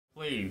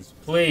Please,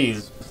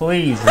 please,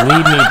 please,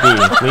 leave me be.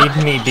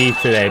 Leave me be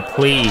today,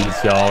 please,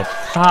 y'all.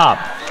 Stop.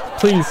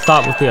 Please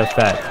stop with the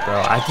effects,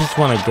 bro. I just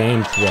want a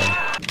game today.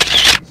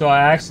 So I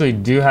actually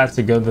do have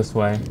to go this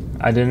way.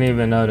 I didn't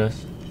even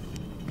notice.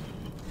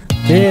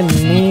 Didn't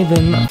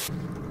even...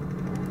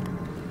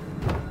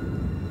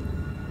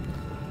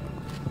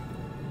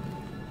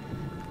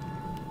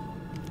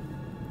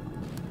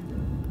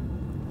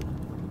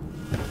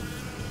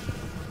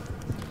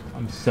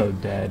 I'm so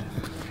dead.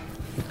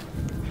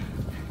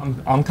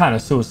 I'm kind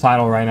of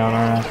suicidal right now,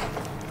 aren't I?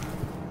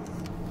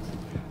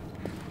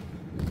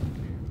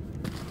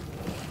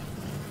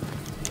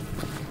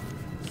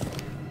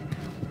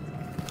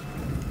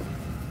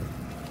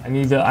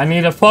 I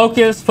need to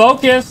focus.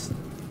 Focus.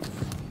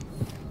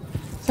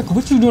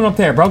 What you doing up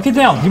there, bro? Get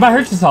down. You might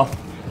hurt yourself.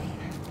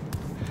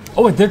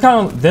 Oh wait,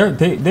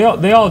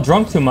 they all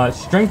drunk too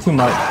much. Drink too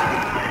much.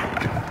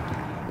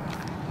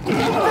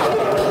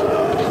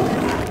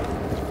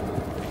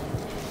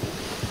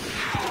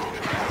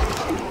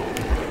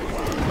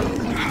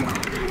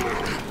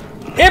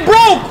 It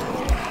broke!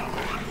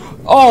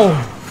 Oh,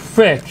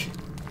 frick.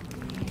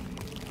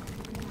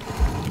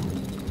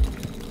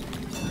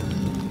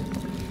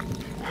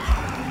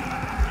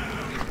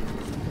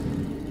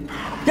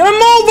 Get a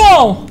move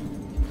on!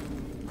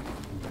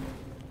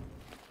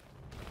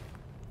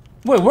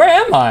 Wait, where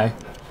am I?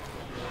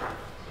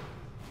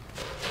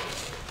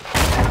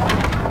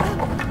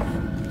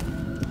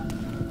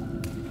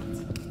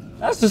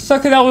 That's the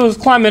sucker that was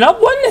climbing up,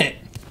 wasn't it?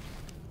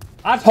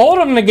 I told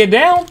him to get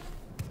down.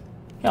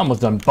 He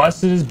almost done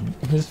busted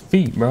his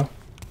feet, bro.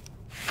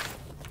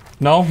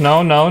 No,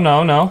 no, no,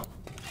 no, no.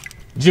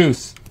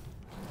 Juice.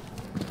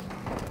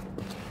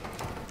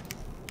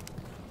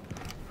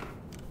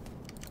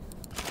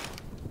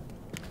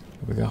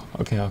 Here we go.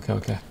 Okay, okay,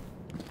 okay.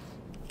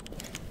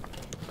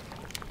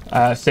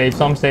 Save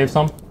some, save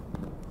some.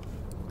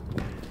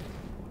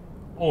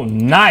 Oh,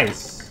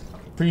 nice.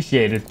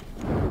 Appreciated.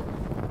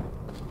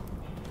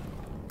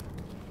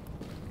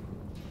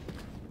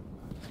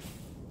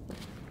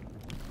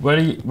 Where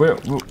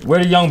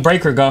did young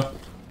Breaker go?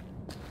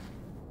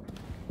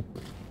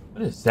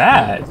 What is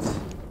that?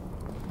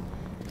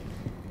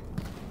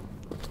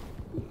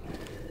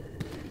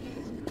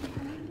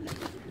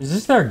 Is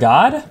this their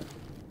god?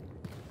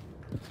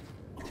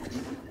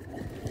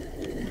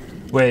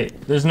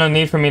 Wait, there's no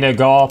need for me to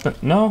go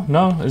off. No,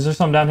 no. Is there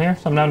some down here?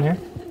 Some down here?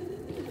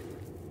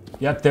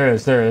 Yep, there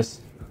is. There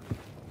is.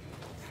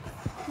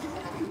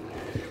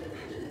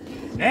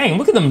 Dang,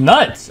 look at them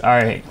nuts. All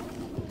right.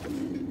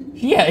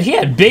 He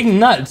had big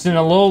nuts in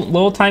a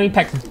little tiny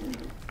peck.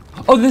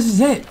 Oh, this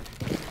is it.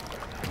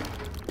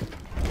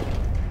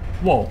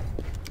 Whoa.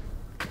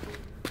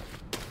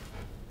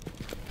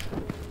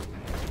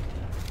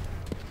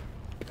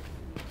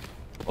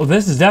 Oh,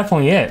 this is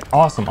definitely it.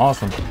 Awesome,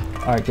 awesome.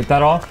 All right, get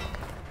that off.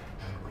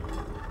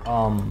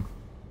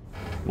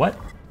 What?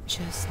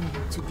 Just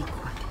need to be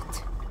quiet.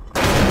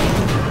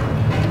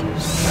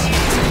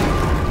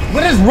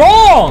 What is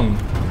wrong?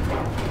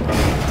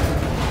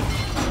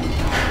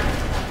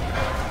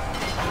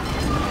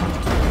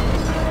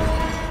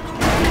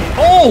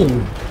 Oh!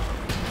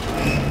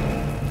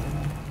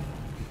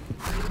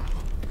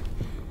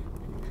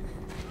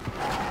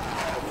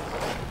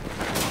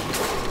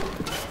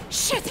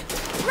 Shit!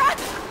 Run!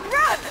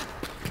 Run!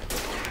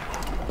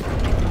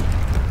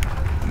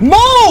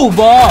 Move!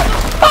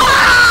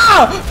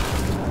 Ah!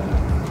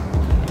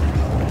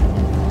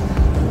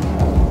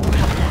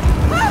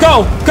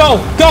 Go! Go!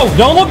 Go!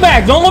 Don't look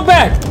back! Don't look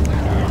back!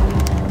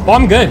 Oh,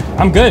 I'm good.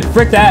 I'm good.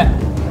 Frick that.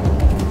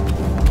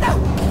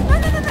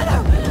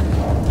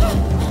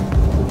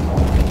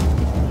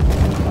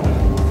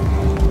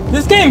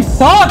 This game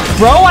sucks,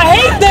 bro! I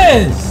hate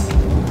this!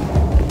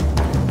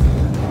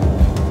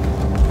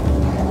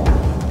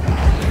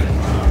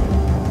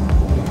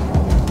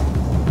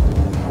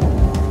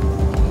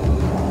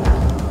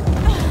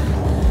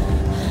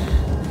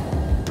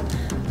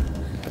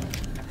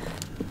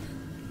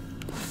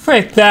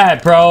 Frick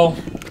that, bro.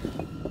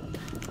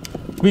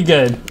 We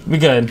good. We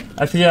good.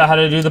 I figured out how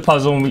to do the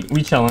puzzle and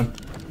we chilling.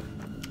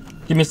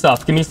 Give me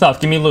stuff. Give me stuff.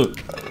 Give me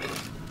loot.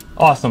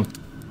 Awesome.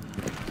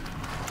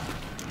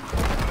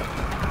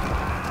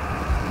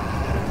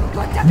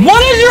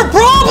 What is your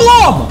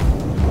problem?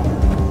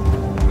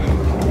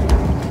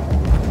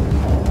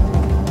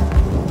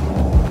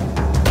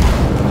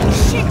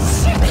 Shit,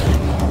 shit.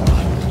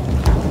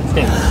 This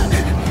game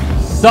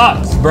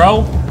sucks,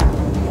 bro.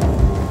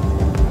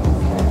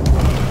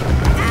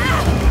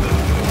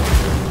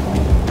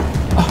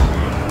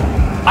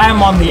 I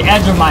am on the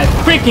edge of my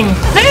freaking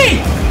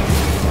seat.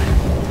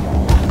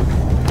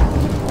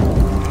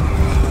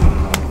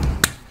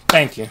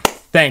 Thank you.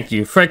 Thank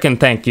you. Freaking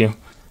thank you.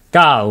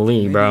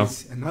 Golly, bro.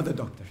 Another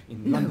doctor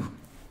in London.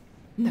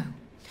 No,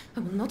 I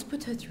will not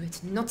put her through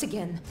it. Not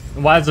again.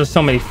 Why is there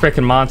so many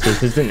freaking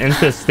monsters? It's an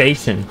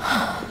infestation.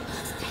 Oh,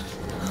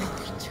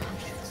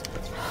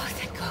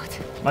 thank God.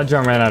 My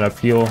drum ran out of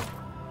fuel.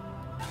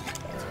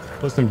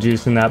 Put some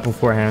juice in that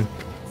beforehand.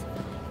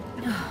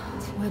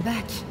 We're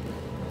back.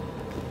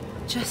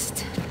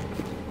 Just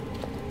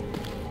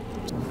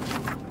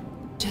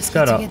Just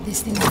Shut got up. to get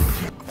this thing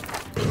working.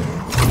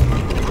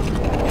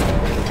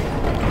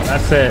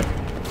 That's it.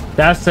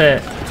 That's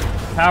it.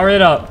 Power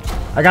it up.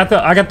 I got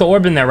the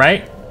orb in there,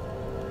 right?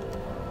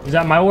 Is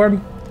that my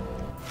orb?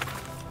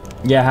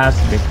 Yeah, it has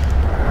to be.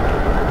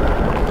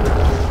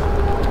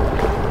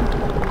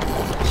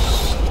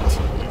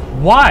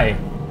 Why?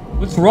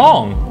 What's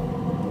wrong?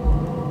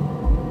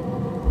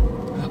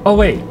 Oh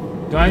wait,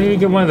 do I need to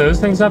get one of those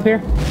things up here?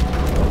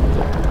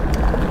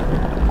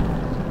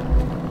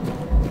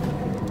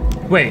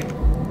 Wait.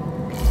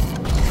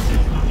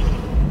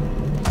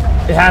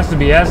 It has to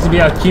be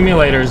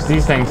accumulators,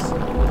 these things.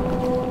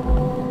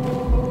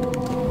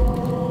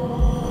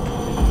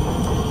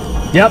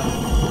 Yep.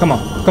 Come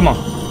on, come on,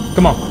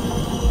 come on.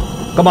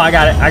 Come on, I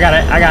got it, I got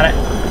it, I got it.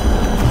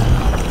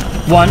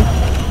 One.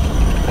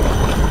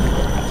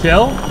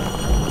 Chill.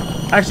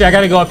 Actually, I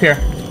gotta go up here.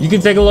 You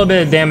can take a little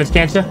bit of damage,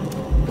 can't you?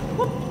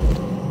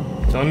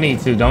 Don't need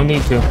to, don't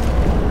need to.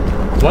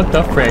 What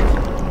the frick?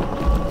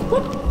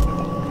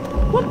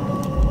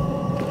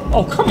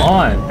 Oh, come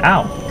on.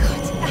 Ow.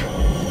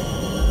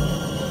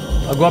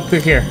 I'll go up through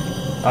here.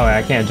 Oh,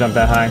 I can't jump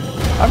that high.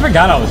 I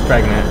forgot I was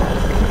pregnant.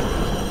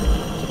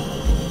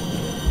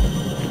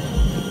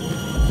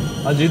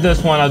 I'll do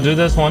this one. I'll do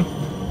this one.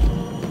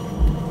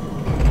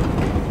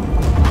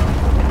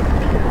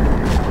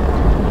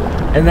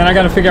 And then I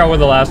gotta figure out where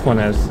the last one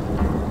is.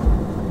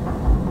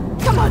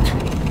 Come on.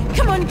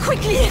 Come on,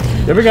 quickly.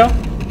 There we go.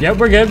 Yep,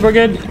 we're good. We're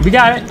good. We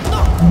got it.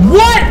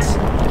 What?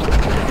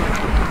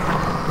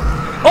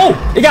 Oh,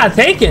 it got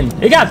taken.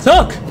 It got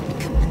took.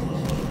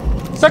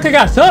 Sucker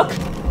got took.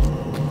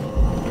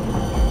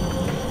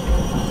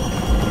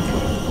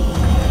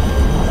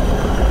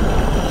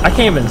 I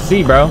can't even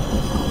see, bro.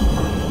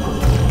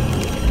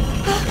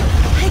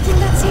 I think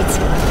that's it.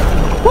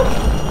 Whoop.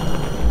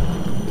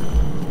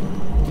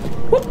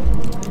 Whoop.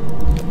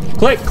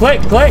 Click,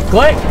 click, click,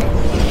 click.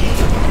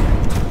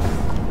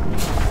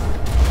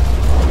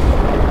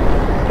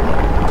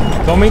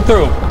 Throw me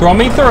through. Throw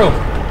me through.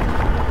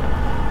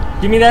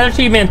 Give me that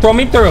achievement. Throw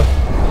me through.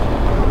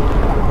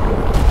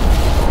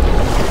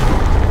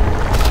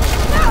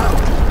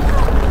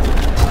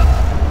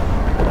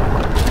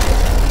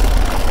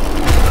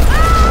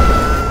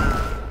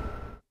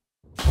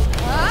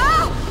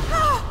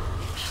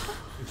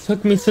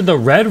 Took me to the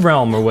red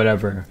realm or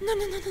whatever. No.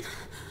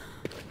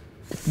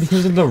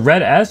 Because of the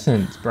red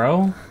essence,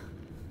 bro.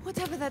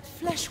 Whatever that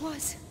flesh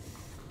was,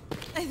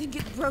 I think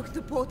it broke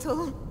the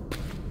portal.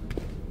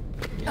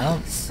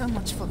 Oh, so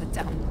much for the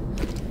down.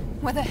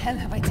 Where the hell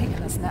have I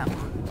taken us now?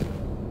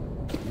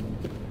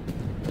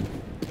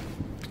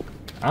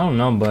 I don't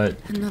know, but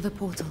Another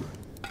portal.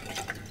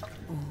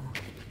 Oh,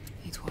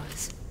 it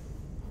was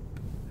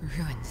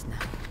ruined now.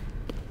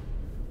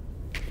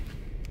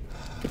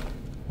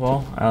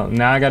 well,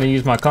 now I gotta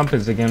use my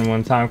compass again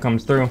when time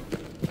comes through.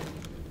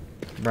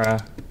 Bruh.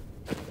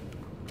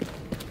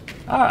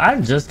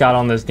 I just got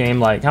on this game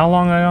like how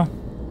long ago?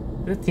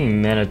 15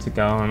 minutes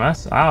ago, and I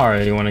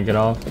already want to get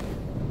off.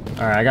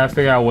 Alright, I gotta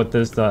figure out what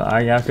this does.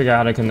 I gotta figure out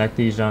how to connect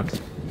these junks.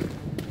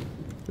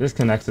 This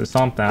connects to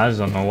something, I just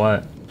don't know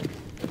what.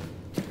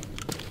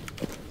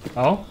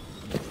 Oh?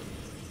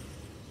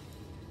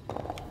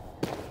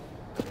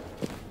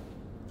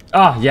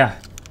 Ah, yeah.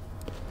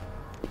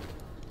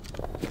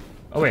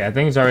 Oh wait, I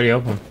think it's already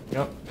open.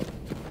 Yep.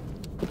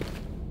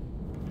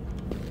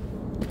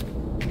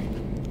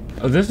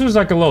 Oh, this was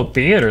like a little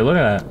theater. Look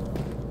at that.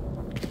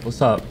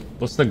 What's up?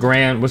 What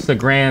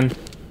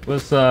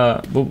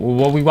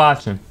we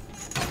watching?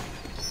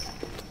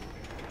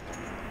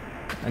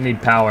 I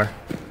need power.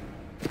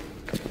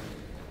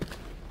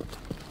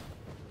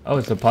 Oh,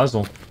 it's a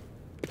puzzle.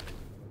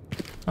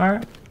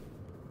 Alright.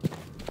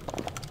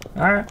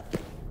 Alright.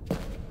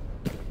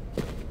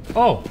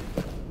 Oh!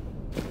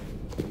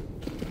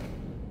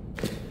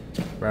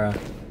 Bruh.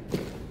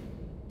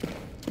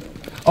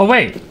 Oh,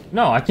 wait!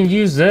 No, I can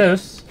use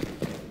this.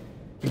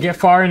 To get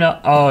far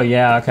enough. Oh,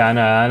 yeah, okay, I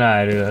know how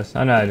to do this.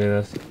 I know how to do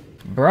this.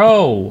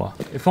 Bro!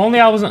 If only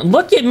I wasn't.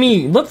 Look at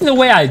me! Look at the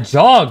way I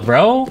jog,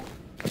 bro!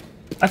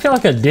 I feel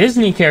like a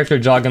Disney character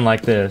jogging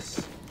like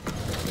this.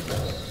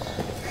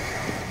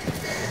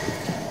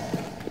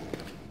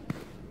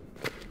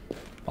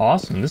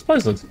 Awesome. This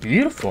place looks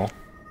beautiful.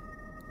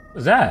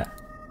 What's that?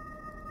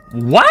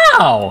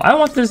 Wow! I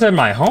want this at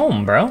my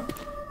home, bro.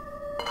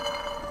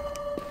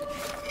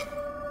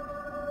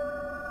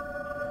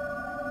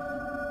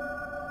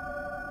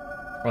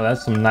 Bro,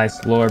 that's some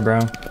nice lore, bro.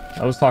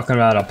 I was talking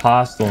about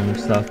Apostle and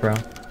stuff, bro.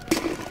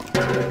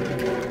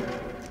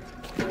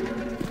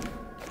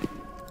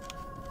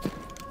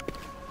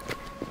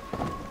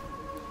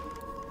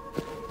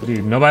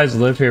 Dude, nobody's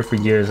lived here for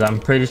years. I'm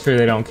pretty sure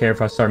they don't care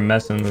if I start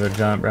messing with a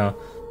jump, bro.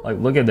 Like,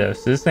 look at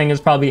this. This thing is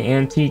probably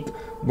antique,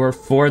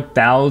 worth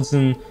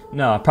 4,000.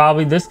 No,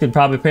 probably this could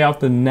probably pay off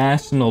the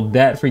national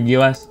debt for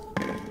US.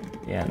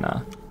 Yeah,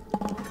 nah.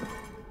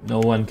 No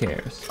one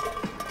cares.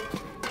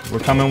 We're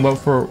coming what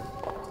for?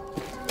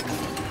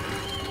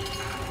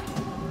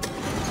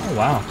 Oh,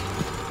 wow.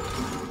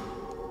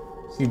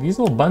 See, these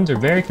little buttons are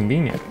very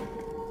convenient.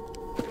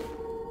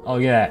 Oh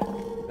yeah,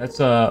 that's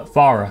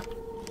Farah,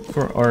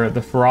 or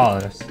the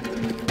Faralis.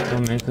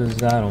 Don't make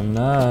us. I don't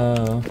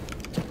know.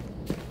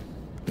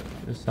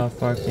 Just how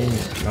far can you?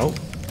 Nope.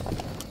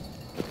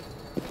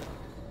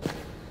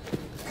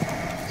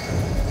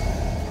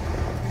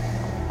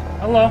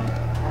 Hello.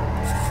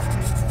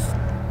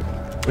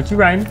 What you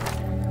writing?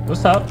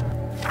 What's up?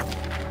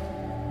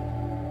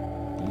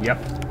 Yep.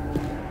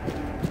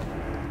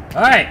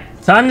 All right,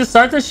 time to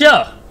start the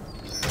show.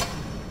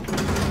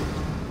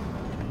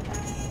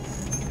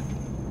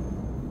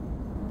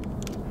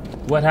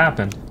 What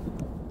happened?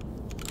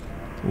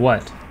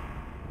 What?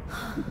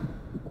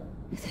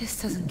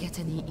 This doesn't get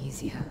any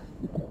easier,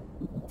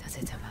 does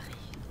it, Amari?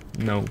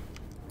 No.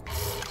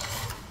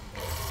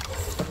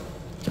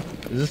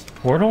 Is this a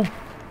portal?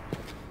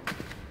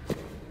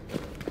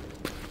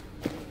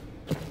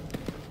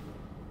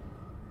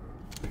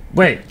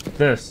 Wait,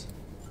 this.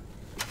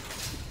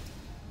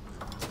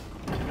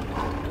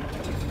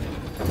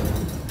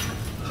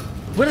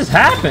 What has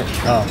happened?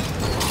 Oh.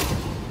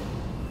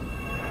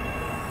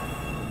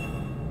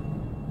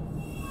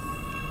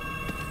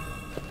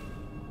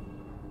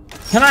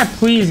 Can I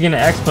please get an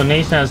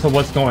explanation as to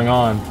what's going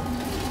on?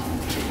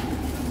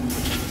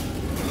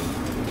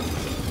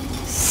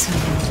 Some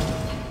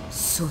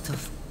sort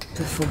of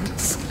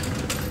performance?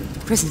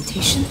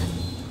 Presentation?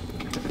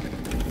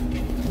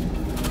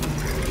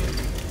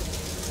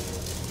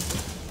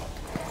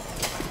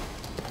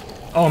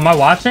 Oh, am I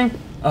watching?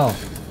 Oh.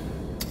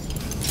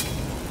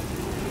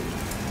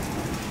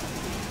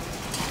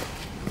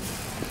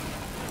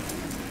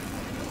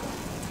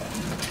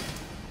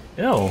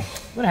 Ew.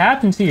 What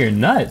happened to your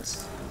nuts?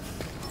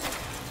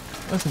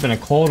 Must have been a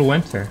cold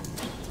winter.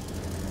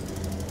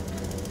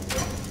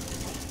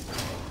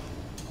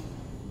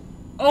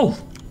 Oh,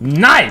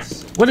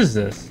 nice! What is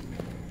this?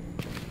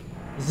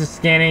 This is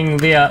scanning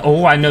the,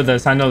 oh, I know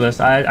this,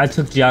 I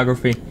took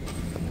geography.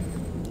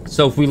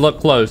 So if we look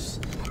close,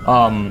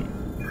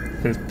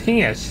 his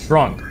penis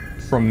shrunk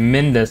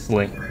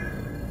tremendously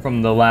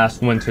from the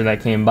last winter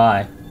that came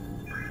by.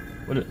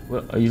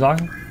 What are you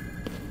talking?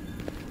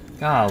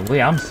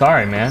 Golly, I'm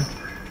sorry, man.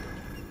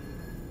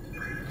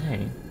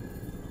 Dang.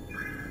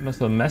 Must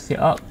have messed you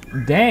up.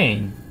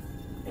 Dang.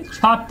 They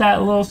chopped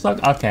that little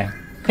sucker. Okay.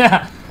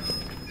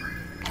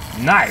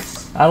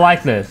 Nice. I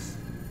like this.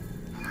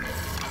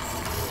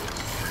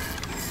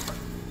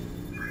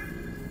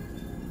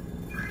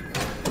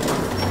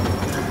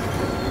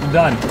 I'm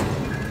done.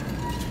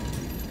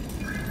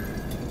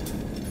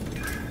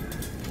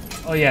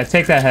 Oh yeah,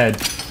 take that head.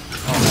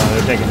 Oh no,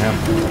 they're taking him.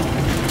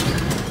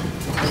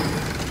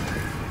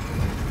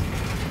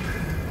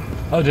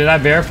 Oh, did I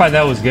verify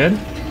that was good?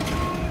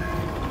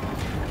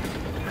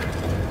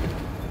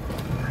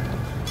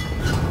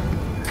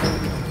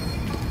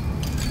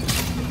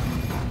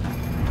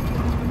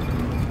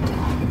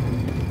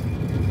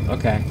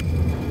 Okay.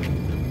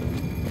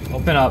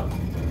 Open up.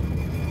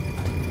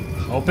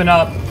 Open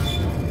up.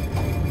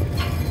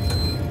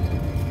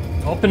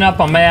 Open up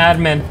on my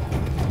admin.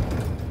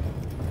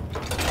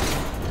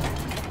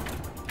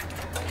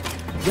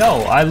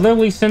 Yo, I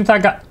literally, since I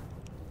got...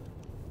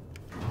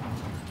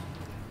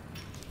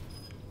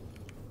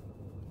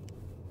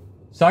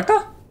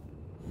 Sucker?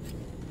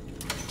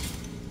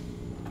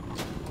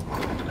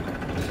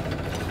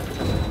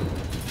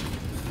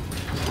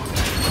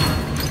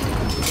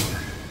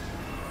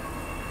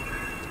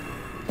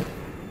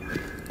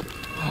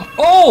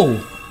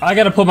 Oh! I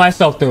gotta put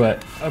myself through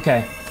it.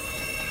 Okay.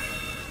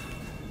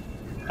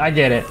 I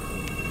get it.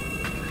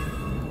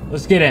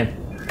 Let's get in.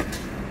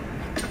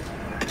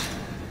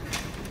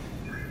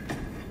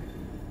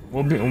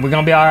 We're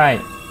gonna be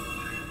alright.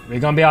 We're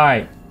gonna be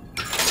alright.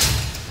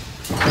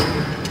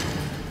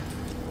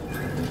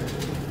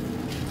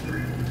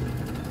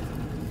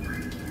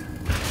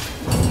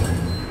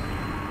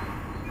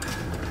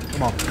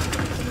 Come on.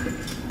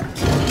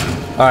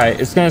 Alright,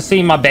 it's gonna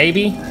see my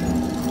baby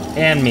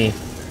and me.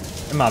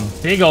 And my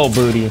big old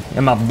booty.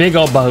 And my big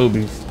old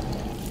bahoobies.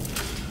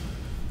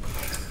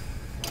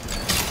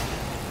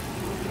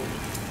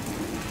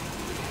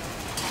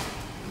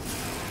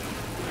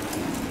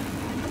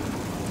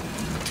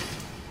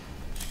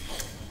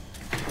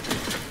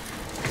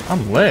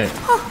 I'm lit.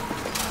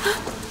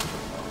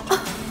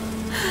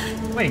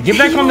 Wait, get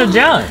back on the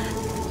jump.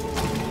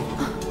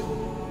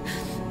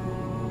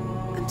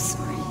 I'm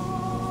sorry.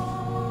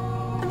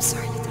 I'm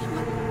sorry, little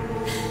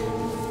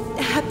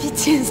one. Happy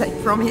tears, I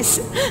promise.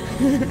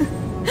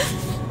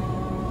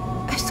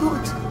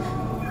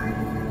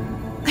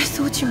 I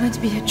thought you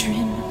might be a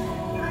dream.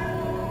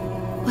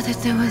 Or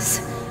that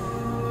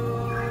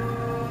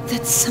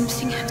that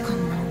something had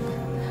gone wrong.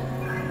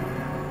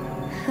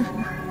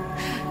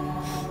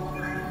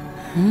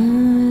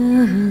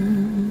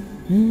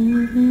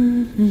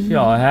 She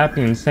all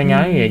happy and sing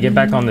out here. Get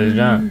back on the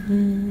jump.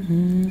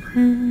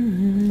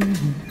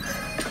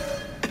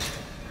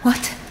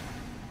 What?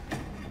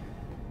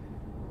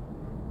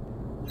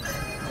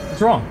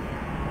 What's wrong?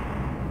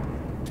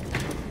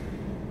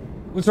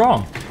 What's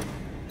wrong?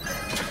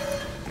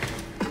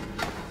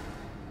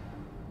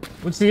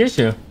 What's the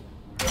issue?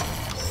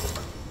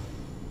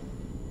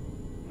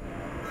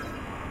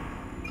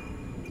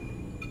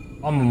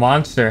 I'm a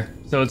monster,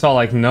 so it's all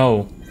like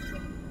no.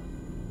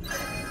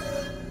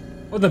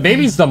 Oh, the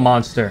baby's the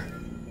monster.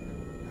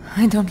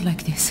 I don't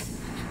like this.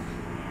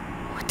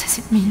 What does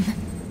it mean?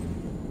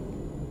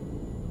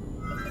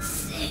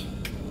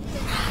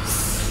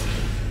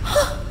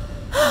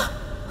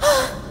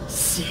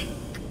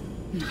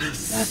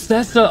 Sickness.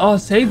 That's the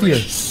savior.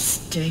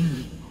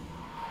 Sting.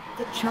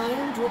 The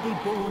child will be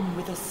born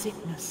with a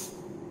sickness.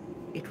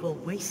 It will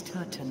waste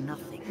her to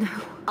nothing. No.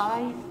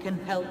 I can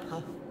help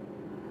her.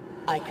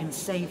 I can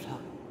save her.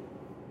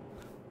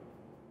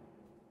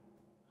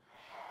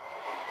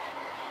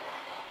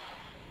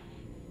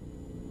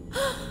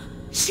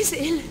 She's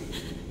ill.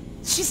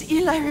 She's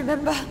ill, I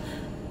remember.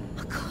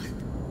 Oh God.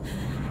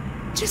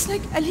 Just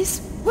like Alice.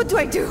 What do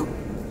I do?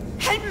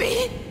 Help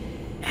me!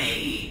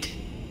 Aid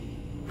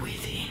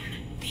within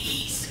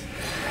these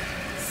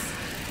walls.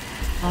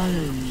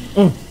 Follow me.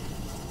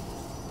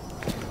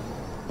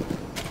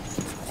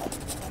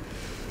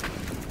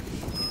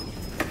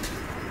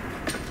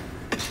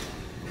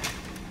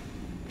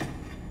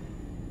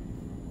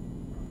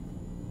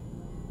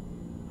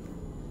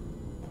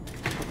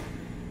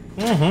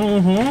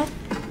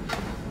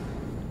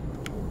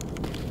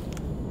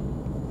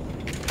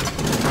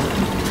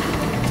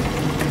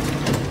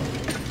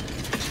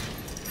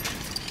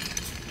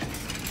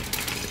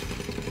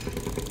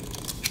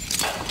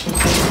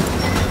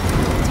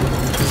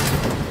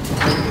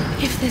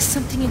 If there's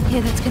something in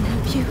here that can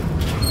help you,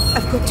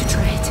 I've got to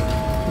try it.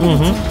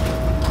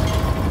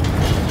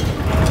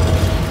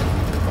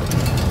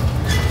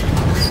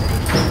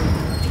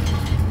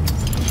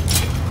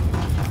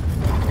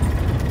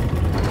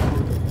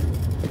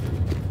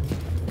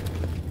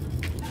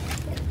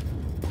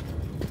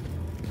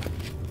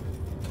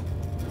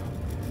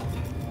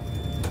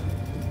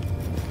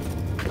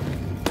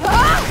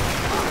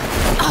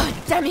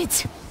 Damn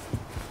it!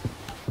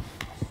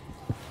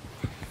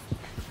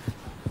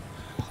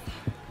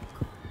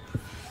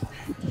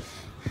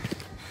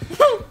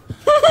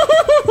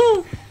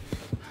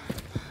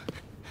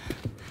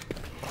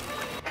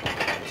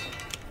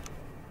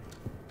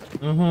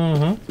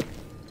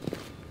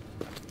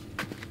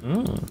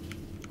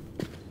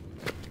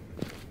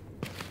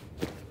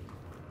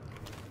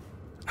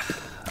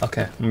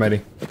 Okay, I'm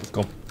ready. Let's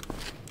go.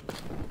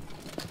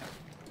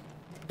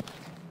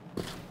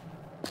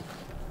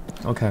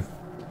 Okay.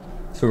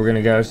 So we're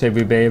gonna get our save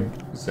babe.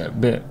 So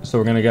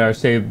we're gonna get our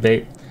save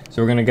babe.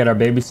 So we're gonna get our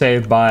baby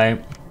saved by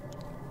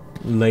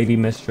Lady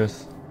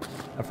Mistress.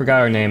 I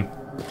forgot her name,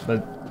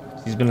 but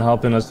she's been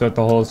helping us throughout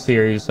the whole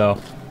series, so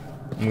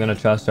I'm gonna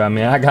trust her. I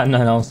mean, I got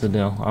nothing else to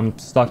do. I'm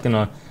stuck in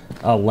a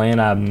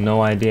land. I have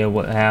no idea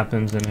what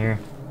happens in here.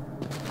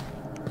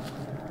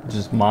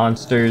 Just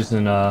monsters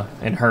and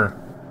her.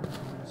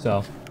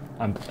 So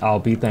I'll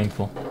be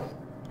thankful.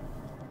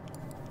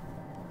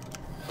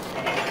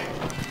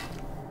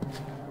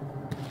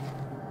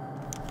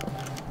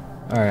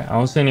 Alright, I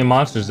don't see any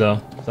monsters though,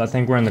 so I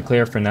think we're in the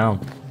clear for now.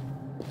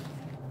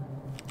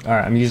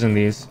 Alright, I'm using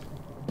these.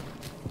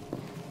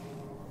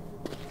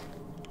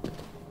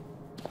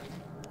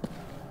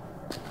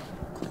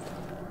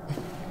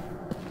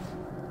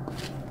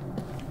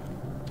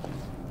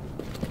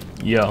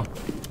 Yo.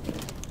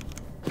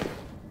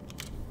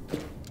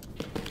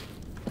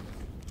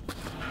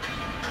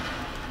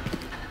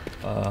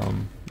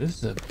 This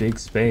is a big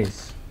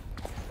space.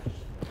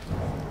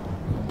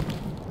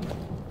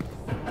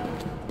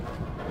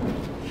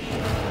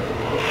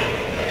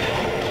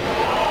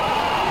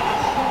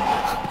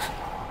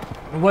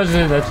 What is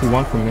it that you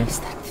want from me? What is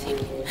that thing?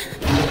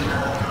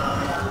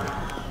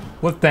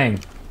 What thing?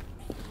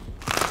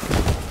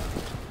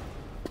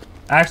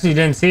 I actually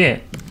didn't see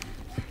it.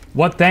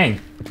 What thing?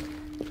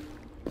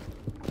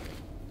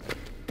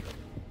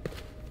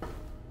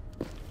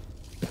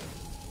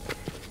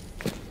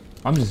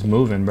 I'm just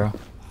moving, bro.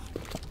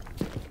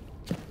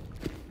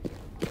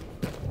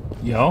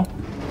 Yo.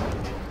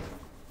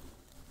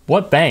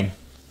 What thing?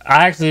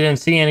 I actually didn't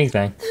see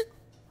anything.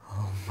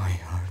 Oh, my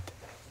heart.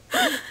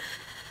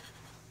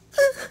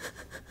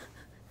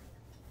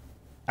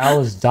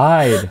 Alice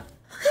died.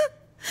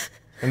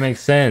 It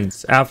makes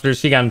sense. After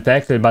she got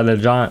infected by the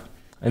giant.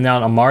 And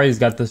now Amari's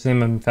got the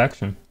same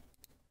infection.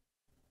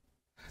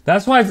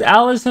 That's why it's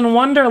Alice in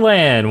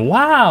Wonderland.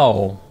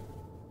 Wow.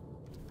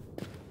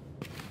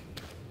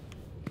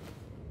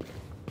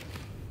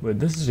 Wait,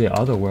 this is the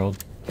other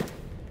world.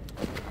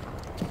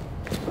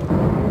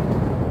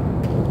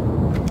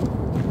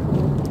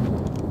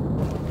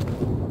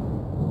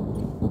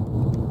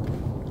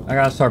 I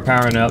gotta start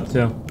powering it up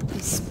too.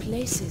 This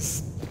place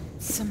is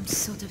some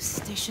sort of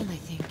station, I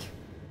think.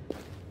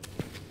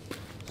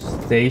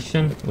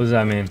 Station? What does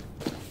that mean?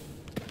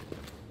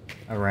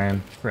 I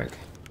ran. Frick.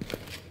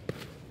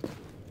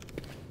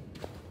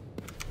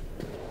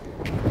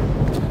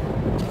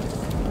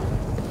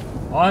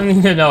 All I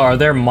need to know, are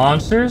there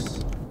monsters?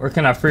 Or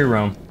can I free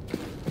roam?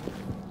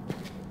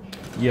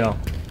 Yo.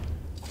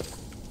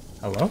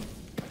 Hello?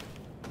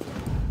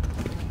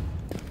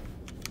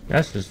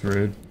 That's just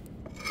rude.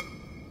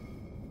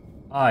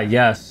 Ah,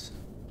 yes.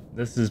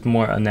 This is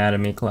more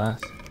anatomy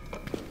class.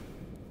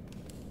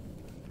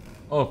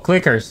 Oh,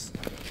 clickers.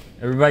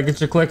 Everybody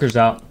get your clickers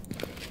out.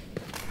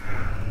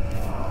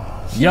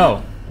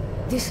 Yo.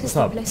 This is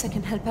the place I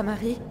can help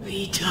Amari.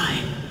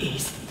 Vitae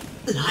is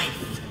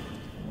life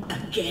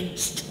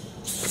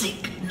against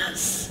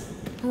sickness.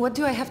 What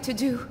do I have to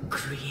do?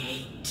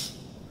 Create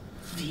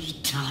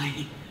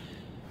Vitae.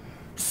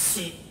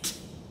 Sit.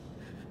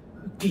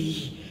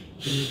 Be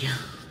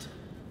healed.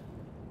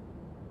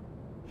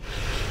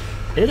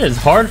 It is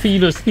hard for you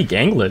to speak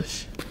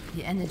English.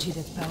 The energy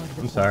that powered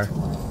the I'm sorry.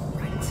 portal.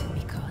 Right,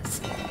 because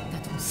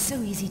that was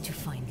so easy to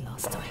find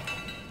last time.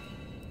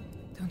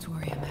 Don't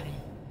worry, Amari.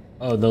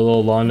 Oh, the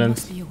little There London.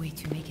 must be a way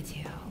to make it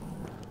here.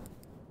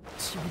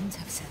 She wouldn't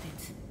have said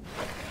it.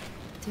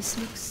 This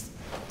looks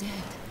dead.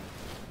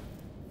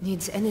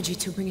 Needs energy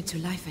to bring it to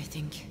life, I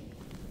think.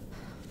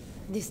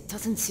 This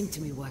doesn't seem to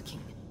be working.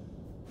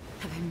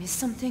 Have I missed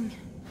something?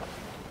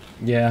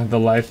 Yeah, the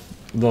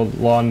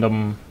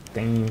London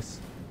things.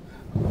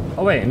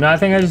 Oh wait, no, I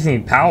think I just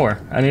need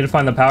power. I need to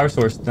find the power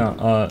source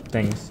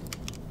things.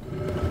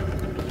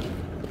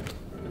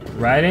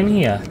 Right in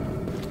here.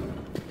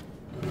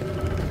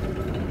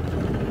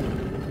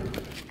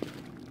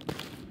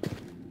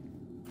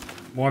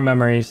 More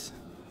memories.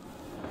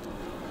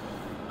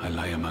 I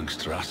lie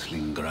amongst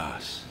rustling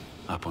grass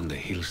up on the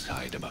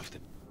hillside above the...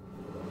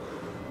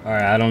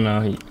 Alright, I don't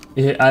know.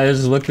 I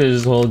just looked at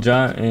his whole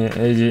giant and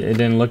it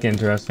didn't look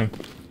interesting.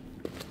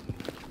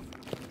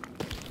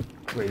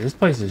 Wait, this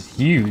place is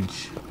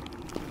huge.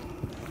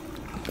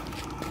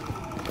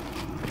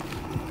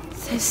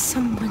 There's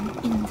someone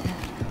in there.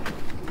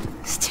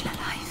 Still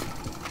alive.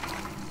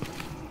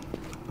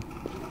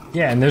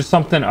 Yeah, and there's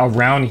something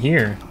around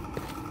here.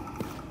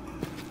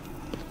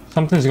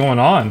 Something's going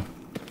on.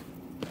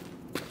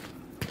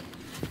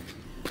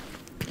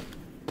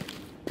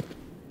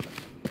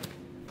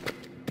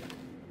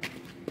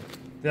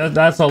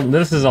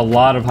 This is a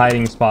lot of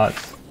hiding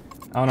spots.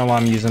 I don't know why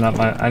I'm using up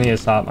my... I need to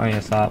stop. I need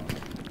to stop.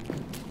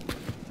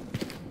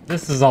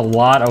 This is a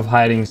lot of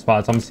hiding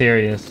spots. I'm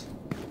serious.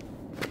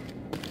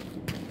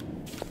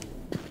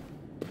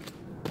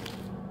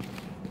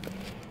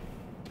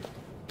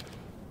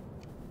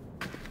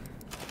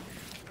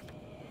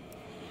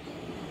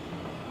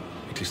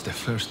 It is the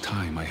first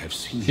time I have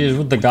seen She's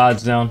with the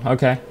gods down.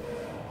 Okay.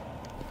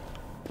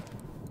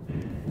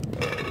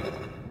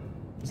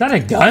 Is that a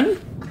gun?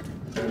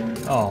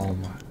 Oh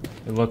my.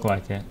 It looked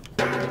like it.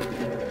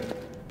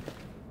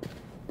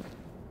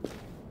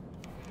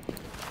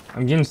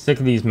 I'm getting sick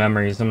of these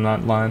memories. I'm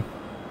not lying.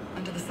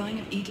 Under the sign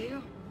of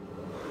Edo?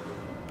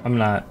 I'm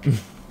not.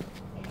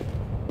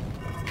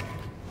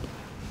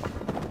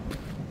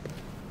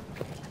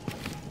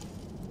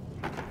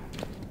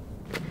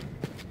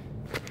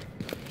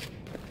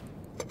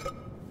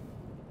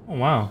 Oh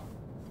wow.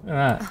 Look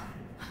at that.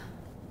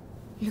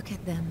 Look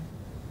at them.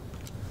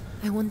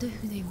 I wonder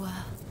who they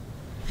were.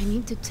 I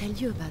need to tell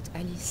you about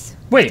Alice.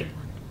 Wait.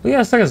 Look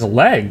at his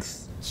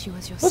legs. She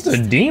was your Those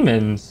sister. are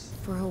demons.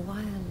 For a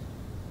while,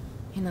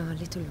 in our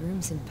little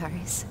rooms in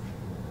Paris,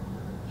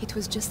 it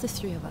was just the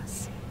three of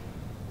us.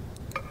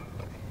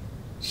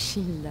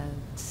 She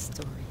loved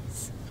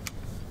stories.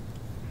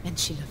 And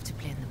she loved to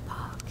play in the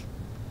park.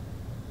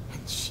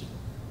 And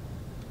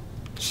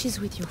she's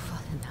with your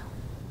father now.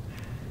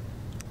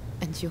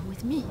 And you're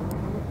with me.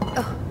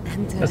 Oh,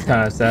 and That's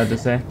kind of sad to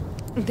say.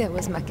 there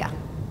was Maka,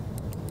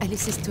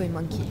 Alice's toy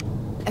monkey.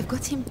 I've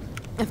got him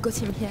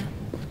here.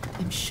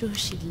 I'm sure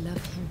she'd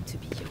love him to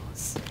be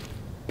yours.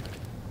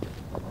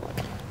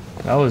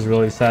 That was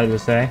really sad to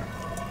say.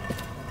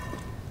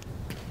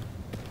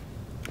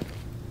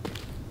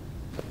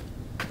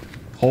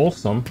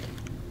 Wholesome.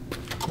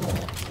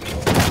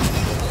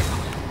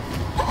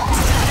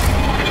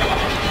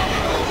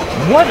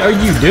 What are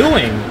you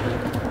doing?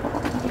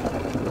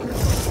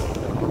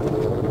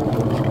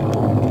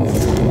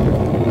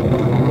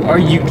 Are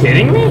you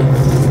kidding me?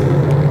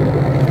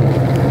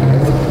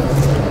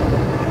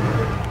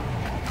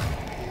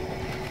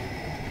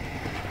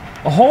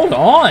 Hold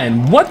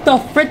on. What the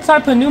frick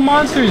type of new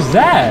monster is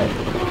that?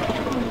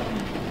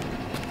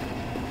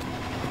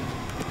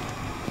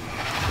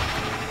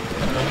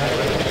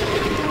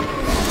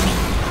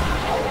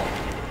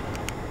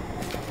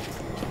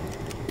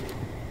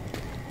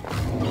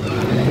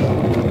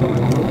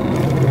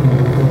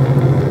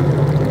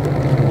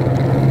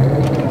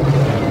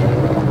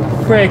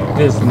 Frick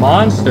this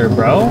monster,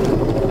 bro.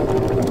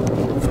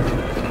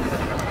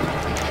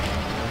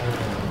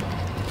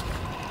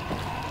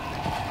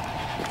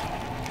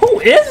 Who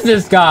is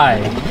this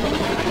guy?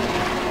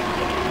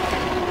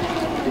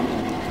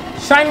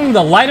 Shining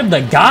the light of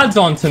the gods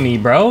onto me,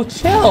 bro.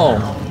 Chill.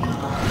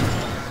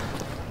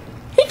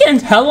 He can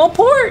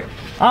teleport?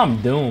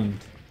 I'm doomed.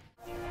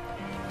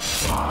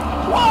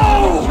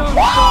 Whoa!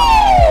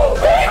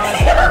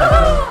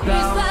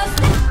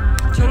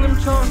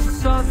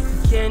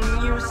 Can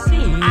you see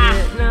it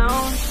now?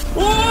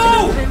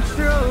 Whoa!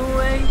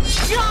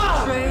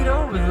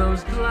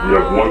 We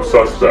have one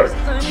suspect,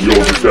 the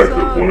old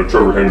detective, one of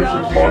Trevor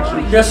Henderson's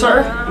monsters. Yes,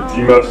 sir. If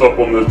you mess up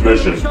on this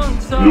mission,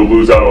 you'll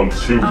lose out on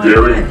two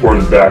very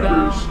important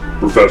backers,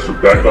 Professor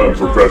Becca and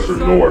Professor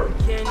Noor.